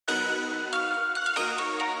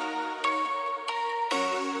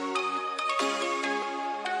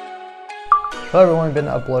Hello everyone, we've been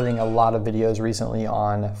uploading a lot of videos recently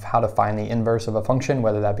on how to find the inverse of a function,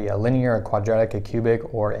 whether that be a linear, a quadratic, a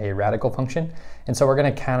cubic, or a radical function. And so we're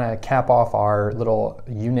going to kind of cap off our little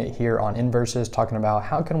unit here on inverses, talking about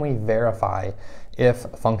how can we verify if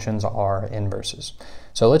functions are inverses.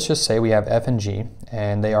 So let's just say we have f and g,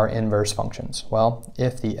 and they are inverse functions. Well,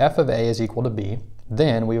 if the f of a is equal to b,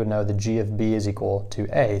 then we would know the g of b is equal to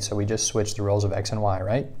a, so we just switch the roles of x and y,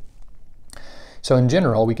 right? So in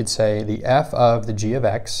general, we could say the f of the g of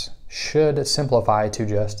x should simplify to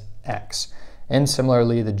just x. And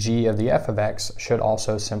similarly, the g of the f of x should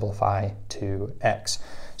also simplify to x.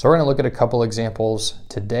 So we're going to look at a couple examples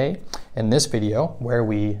today in this video where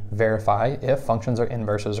we verify if functions are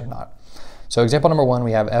inverses or not. So example number one,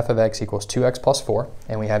 we have f of x equals 2x plus 4,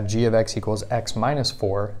 and we have g of x equals x minus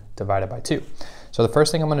 4 divided by 2. So the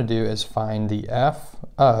first thing I'm going to do is find the f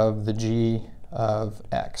of the g of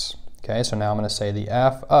x. Okay, so now I'm going to say the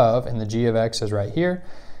f of, and the g of x is right here,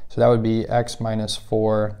 so that would be x minus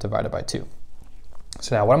 4 divided by 2.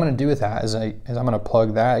 So now what I'm going to do with that is I'm going to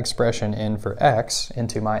plug that expression in for x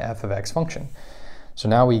into my f of x function. So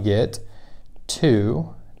now we get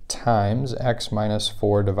 2 times x minus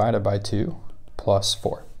 4 divided by 2 plus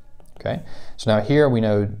 4. Okay, so now here we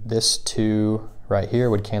know this 2 right here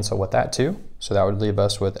would cancel with that 2, so that would leave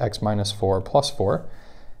us with x minus 4 plus 4.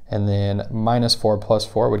 And then minus 4 plus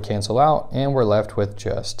 4 would cancel out, and we're left with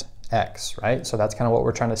just x, right? So that's kind of what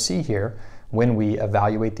we're trying to see here when we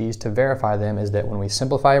evaluate these to verify them, is that when we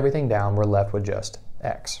simplify everything down, we're left with just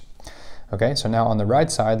x. Okay, so now on the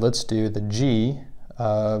right side, let's do the g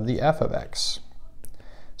of the f of x.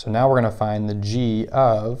 So now we're going to find the g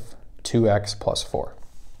of 2x plus 4.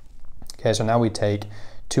 Okay, so now we take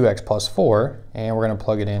 2x plus 4, and we're going to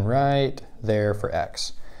plug it in right there for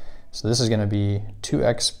x. So this is going to be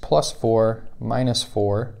 2x plus 4 minus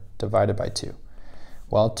 4 divided by 2.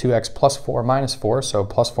 Well, 2x plus 4 minus 4, so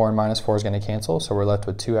plus 4 and minus 4 is going to cancel, so we're left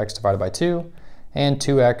with 2x divided by 2, and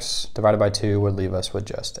 2x divided by 2 would leave us with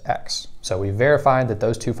just x. So we verified that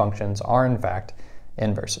those two functions are in fact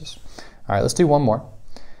inverses. All right, let's do one more.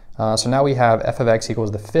 So now we have f of x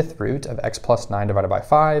equals the fifth root of x plus 9 divided by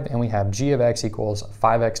 5, and we have g of x equals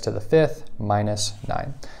 5x to the fifth minus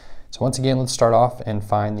 9. So once again, let's start off and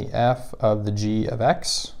find the f of the g of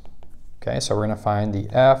x. Okay, so we're going to find the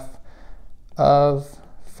f of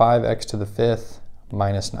 5x to the fifth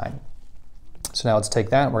minus 9. So now let's take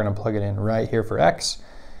that, and we're going to plug it in right here for x.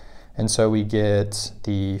 And so we get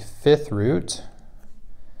the fifth root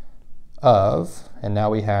of, and now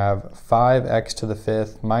we have 5x to the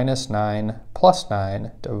fifth minus 9 plus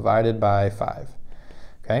 9 divided by 5.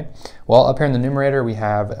 Okay, well, up here in the numerator we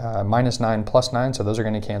have minus 9 plus 9, so those are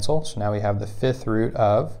going to cancel. So now we have the fifth root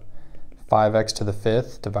of 5x to the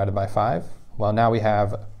fifth divided by 5. Well, now we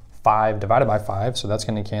have 5 divided by 5, so that's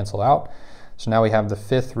going to cancel out. So now we have the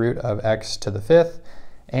fifth root of x to the fifth,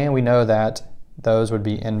 and we know that those would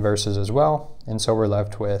be inverses as well, and so we're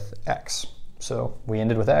left with x. So we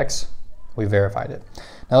ended with x, we verified it.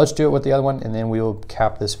 Now let's do it with the other one, and then we will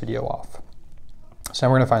cap this video off. So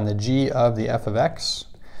now we're going to find the g of the f of x.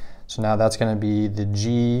 So now that's going to be the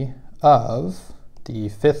g of the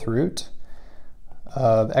fifth root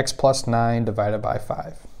of x plus 9 divided by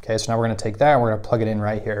 5. Okay, so now we're going to take that and we're going to plug it in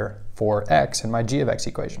right here for x in my g of x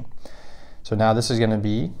equation. So now this is going to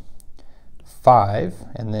be 5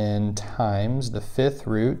 and then times the fifth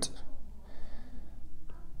root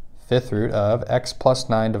of x plus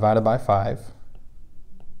 9 divided by 5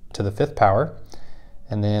 to the fifth power,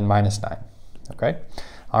 and then minus 9. Okay,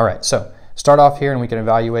 all right, so start off here and we can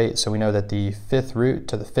evaluate. So we know that the fifth root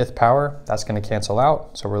to the fifth power, that's going to cancel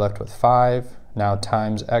out. So we're left with 5 now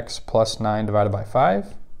times x plus 9 divided by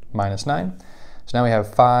 5 minus 9. So now we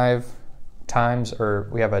have 5 times, or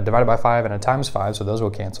we have a divided by 5 and a times 5, so those will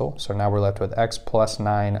cancel. So now we're left with x plus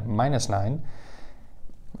 9 minus 9.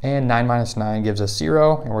 And 9 minus 9 gives us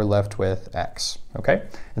 0, and we're left with x. Okay,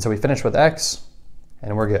 and so we finished with x,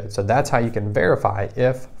 and we're good. So that's how you can verify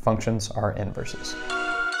if functions are inverses.